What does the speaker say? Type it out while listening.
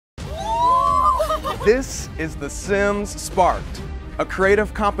This is the Sims Sparked, a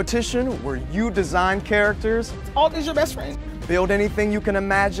creative competition where you design characters. All these your best friends. Build anything you can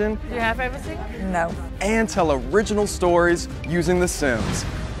imagine. Do you have everything? No. And tell original stories using The Sims.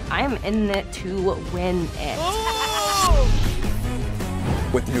 I am in it to win it.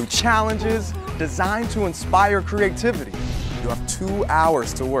 With new challenges designed to inspire creativity. You have 2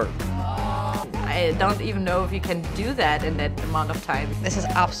 hours to work. I don't even know if you can do that in that amount of time. This is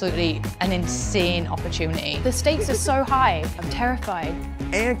absolutely an insane opportunity. The stakes are so high, I'm terrified.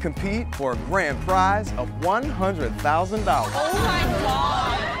 And compete for a grand prize of $100,000. Oh my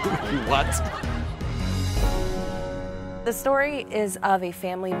God! What? The story is of a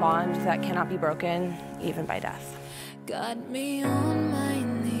family bond that cannot be broken, even by death. Got me on my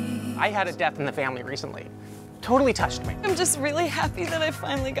knees. I had a death in the family recently. Totally touched me. I'm just really happy that I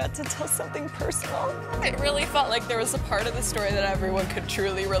finally got to tell something personal. It really felt like there was a part of the story that everyone could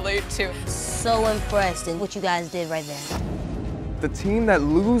truly relate to. So impressed in what you guys did right there. The team that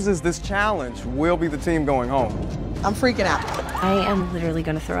loses this challenge will be the team going home. I'm freaking out. I am literally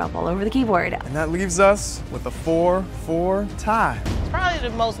gonna throw up all over the keyboard. And that leaves us with a 4-4 tie. Probably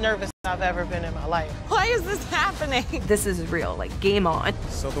the most nervous I've ever been in my life. Why is this happening? This is real, like game on.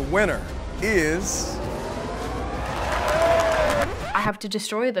 So the winner is... I have to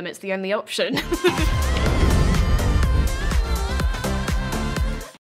destroy them, it's the only option.